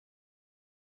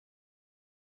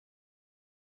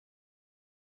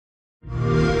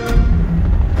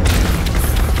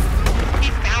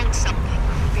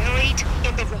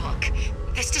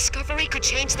could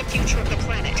change the future of the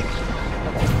planet.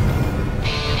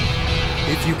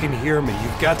 If you can hear me,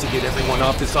 you've got to get everyone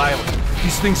off this island.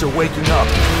 These things are waking up.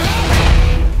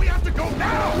 We have to go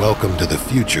now! Welcome to the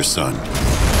future, son.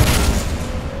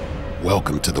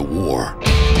 Welcome to the war.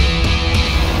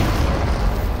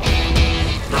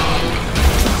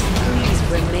 Please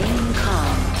remain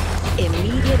calm.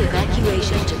 Immediate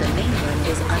evacuation to the mainland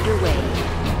is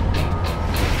underway.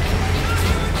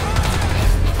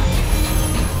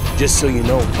 Just so you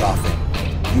know, Prophet,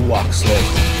 you walk slow,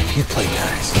 you play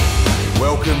nice.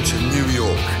 Welcome to New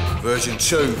York, version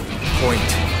 2.0.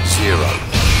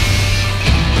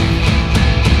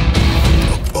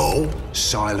 A bow,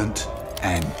 silent,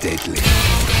 and deadly.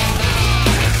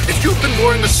 If you'd been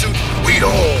wearing the suit, we'd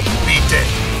all be dead.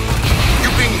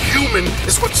 You being human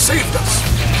is what saved us.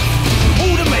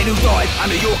 All the men who died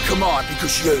under your command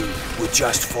because you were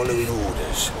just following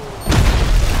orders.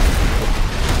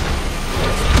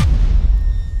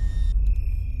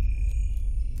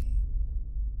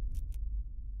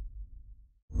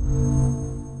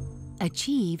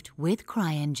 Achieved with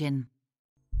CryEngine.